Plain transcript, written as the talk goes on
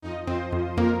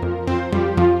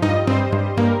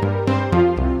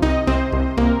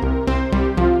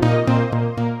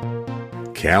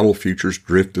Cattle futures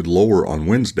drifted lower on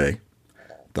Wednesday.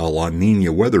 The La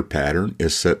Nina weather pattern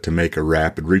is set to make a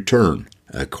rapid return,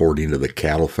 according to the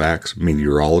Cattle Facts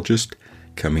meteorologist,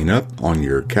 coming up on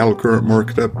your Cattle Current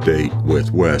Market Update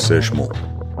with Wes Ishmael.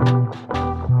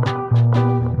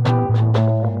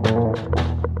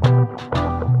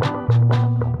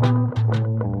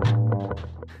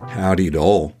 Howdy to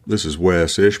all. This is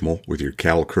Wes Ishmael with your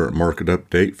Cattle Current Market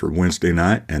Update for Wednesday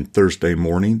night and Thursday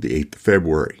morning, the 8th of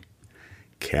February.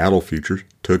 Cattle futures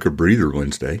took a breather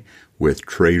Wednesday, with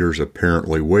traders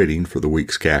apparently waiting for the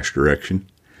week's cash direction.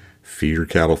 Feeder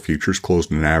cattle futures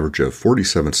closed an average of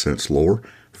 47 cents lower,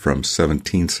 from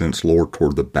 17 cents lower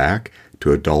toward the back to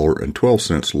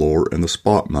 $1.12 lower in the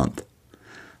spot month.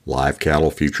 Live cattle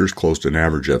futures closed an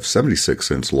average of 76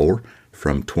 cents lower,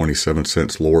 from 27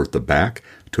 cents lower at the back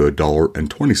to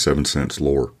 $1.27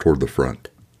 lower toward the front.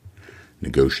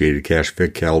 Negotiated cash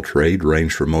fed cattle trade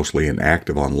ranged from mostly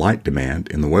inactive on light demand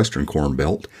in the western Corn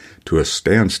Belt to a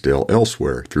standstill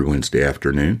elsewhere through Wednesday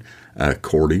afternoon,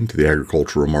 according to the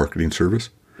Agricultural Marketing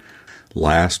Service.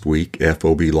 Last week,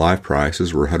 FOB live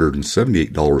prices were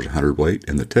 $178 a hundredweight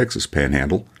in the Texas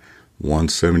Panhandle,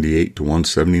 $178 to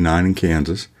 $179 in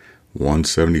Kansas,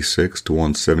 $176 to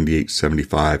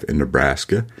 $178.75 in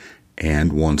Nebraska,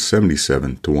 and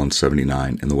 $177 to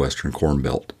 $179 in the western Corn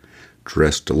Belt.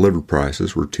 Dressed delivered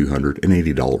prices were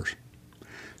 $280.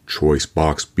 Choice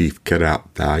box beef cutout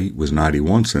value was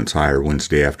 91 cents higher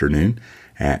Wednesday afternoon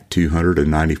at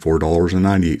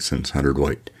 $294.98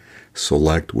 hundredweight.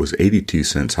 Select was 82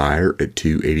 cents higher at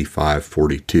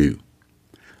 $285.42.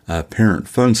 Apparent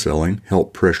fund selling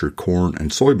helped pressure corn and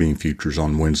soybean futures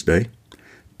on Wednesday.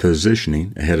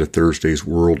 Positioning ahead of Thursday's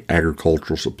World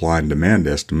Agricultural Supply and Demand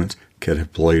estimates could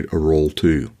have played a role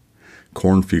too.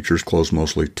 Corn futures closed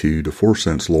mostly 2 to 4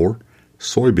 cents lower.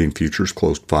 Soybean futures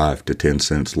closed 5 to 10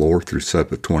 cents lower through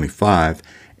SEP of 25,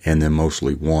 and then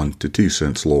mostly 1 to 2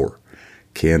 cents lower.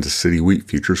 Kansas City wheat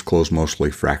futures closed mostly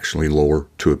fractionally lower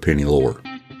to a penny lower.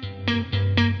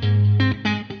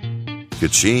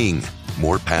 Ka-ching!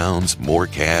 More pounds, more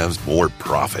calves, more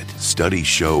profit. Studies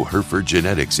show Hereford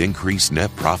genetics increase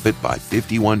net profit by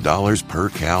 $51 per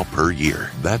cow per year.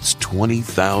 That's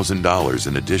 $20,000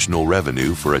 in additional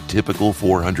revenue for a typical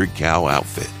 400-cow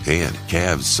outfit. And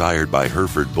calves sired by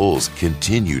Hereford bulls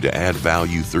continue to add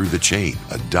value through the chain.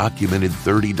 A documented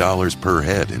 $30 per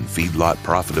head in feedlot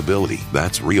profitability.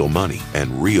 That's real money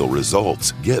and real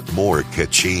results. Get more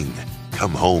ka-ching.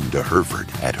 Come home to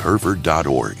Hereford at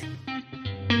hereford.org.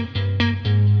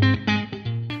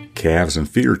 Calves and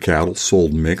feeder cattle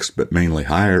sold mixed but mainly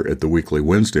higher at the weekly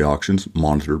Wednesday auctions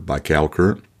monitored by Cattle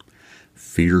Current.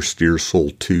 Feeder steers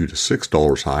sold $2 to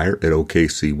 $6 higher at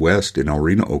OKC West in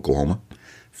Alrena, Oklahoma.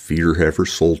 Feeder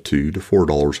heifers sold $2 to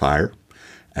 $4 higher.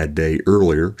 A day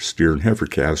earlier, steer and heifer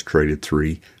calves traded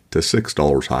 $3 to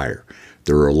 $6 higher.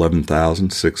 There are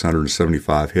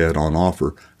 11,675 head on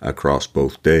offer across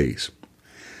both days.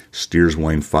 Steers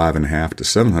weighing 5.5 to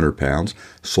 700 pounds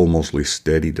sold mostly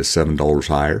steady to $7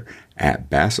 higher at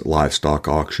Bassett Livestock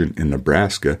Auction in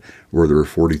Nebraska, where there were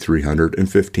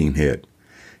 4,315 head.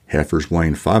 Heifers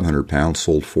weighing 500 pounds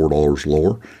sold $4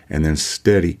 lower and then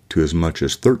steady to as much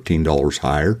as $13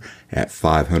 higher at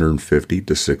 550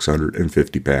 to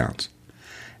 650 pounds.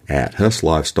 At Huss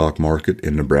Livestock Market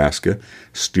in Nebraska,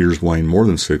 steers weighing more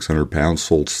than 600 pounds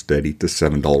sold steady to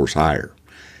 $7 higher.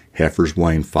 Heifers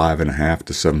weighing 5.5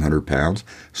 to 700 pounds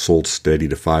sold steady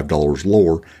to $5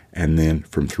 lower, and then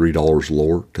from $3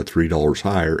 lower to $3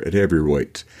 higher at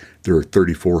heavyweights. There are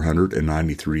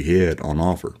 3,493 head on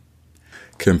offer.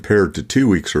 Compared to 2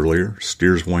 weeks earlier,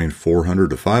 steers weighing 400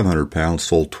 to 500 pounds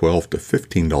sold $12 to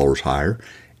 $15 higher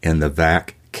in the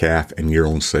VAC, calf, and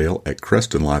yearling sale at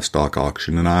Creston Livestock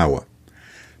Auction in Iowa.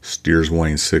 Steers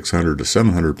weighing 600 to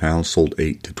 700 pounds sold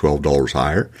 $8 to $12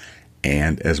 higher,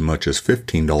 and as much as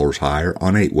 $15 higher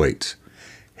on 8 weights.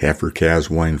 Heifer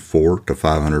calves weighing 4 to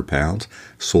 500 pounds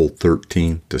sold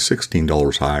 $13 to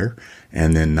 $16 higher,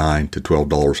 and then $9 to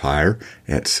 $12 higher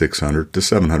at 600 to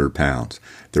 700 pounds.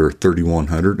 There are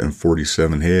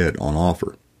 3,147 head on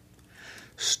offer.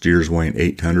 Steers weighing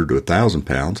 800 to 1,000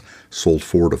 pounds sold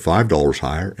 $4 to $5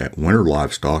 higher at Winter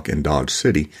Livestock in Dodge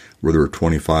City, where there are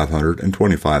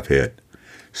 2,525 head.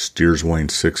 Steers weighing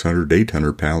 600 to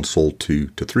 800 pounds sold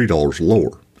 $2 to $3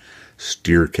 lower.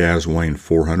 Steer calves weighing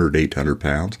 400 to 800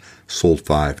 pounds sold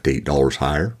 $5 to $8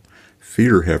 higher.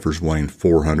 Feeder heifers weighing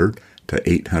 400 to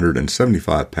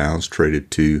 875 pounds traded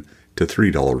 $2 to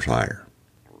 $3 higher.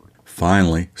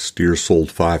 Finally, steers sold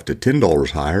 $5 to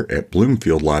 $10 higher at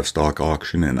Bloomfield Livestock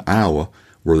Auction in Iowa,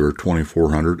 where there are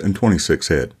 2,426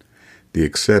 head. The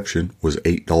exception was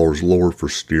 $8 lower for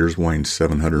steers weighing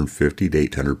 750 to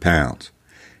 800 pounds.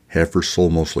 Heifers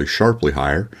sold mostly sharply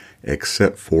higher,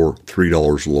 except for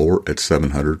 $3 lower at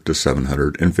 700 to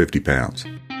 750 pounds.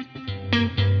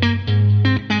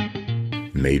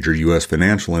 Major U.S.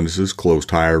 financial indices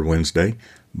closed higher Wednesday,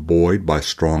 buoyed by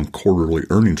strong quarterly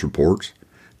earnings reports.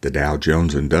 The Dow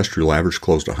Jones Industrial Average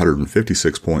closed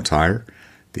 156 points higher,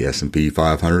 the S&P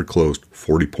 500 closed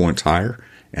 40 points higher,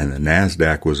 and the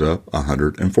NASDAQ was up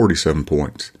 147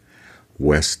 points.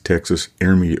 West Texas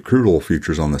Intermediate crude oil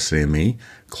futures on the CME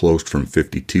closed from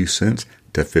 52 cents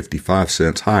to 55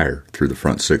 cents higher through the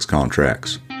front six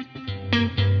contracts.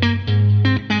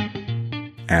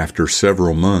 After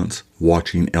several months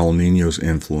watching El Niño's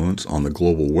influence on the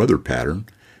global weather pattern,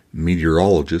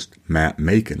 meteorologist Matt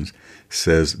Makins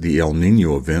says the El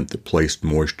Niño event that placed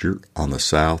moisture on the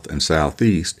south and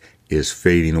southeast is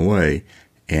fading away,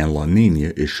 and La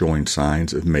Niña is showing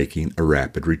signs of making a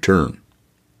rapid return.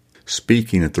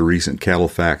 Speaking at the recent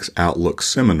CattleFax Outlook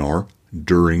seminar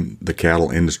during the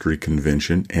Cattle Industry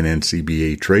Convention and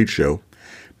NCBA trade show,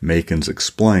 Makins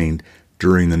explained,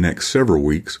 during the next several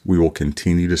weeks, we will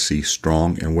continue to see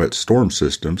strong and wet storm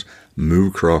systems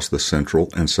move across the central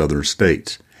and southern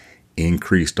states.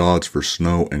 Increased odds for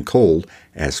snow and cold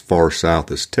as far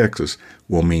south as Texas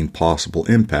will mean possible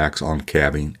impacts on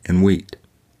calving and wheat.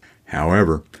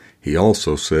 However, he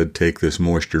also said take this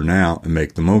moisture now and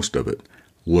make the most of it.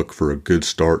 Look for a good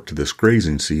start to this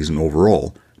grazing season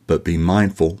overall, but be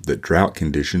mindful that drought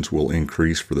conditions will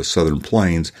increase for the southern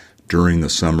plains during the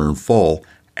summer and fall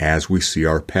as we see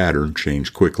our pattern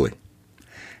change quickly.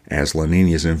 As La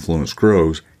Niña's influence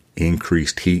grows,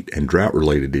 increased heat and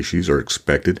drought-related issues are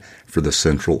expected for the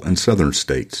central and southern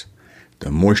states.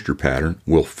 The moisture pattern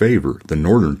will favor the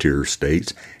northern tier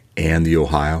states and the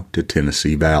Ohio to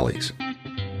Tennessee valleys.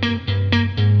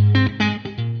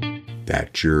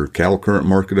 That's your cattle current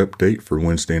market update for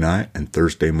Wednesday night and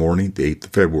Thursday morning, the 8th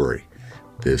of February.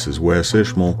 This is Wes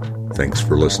Ishmael. Thanks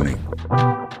for listening.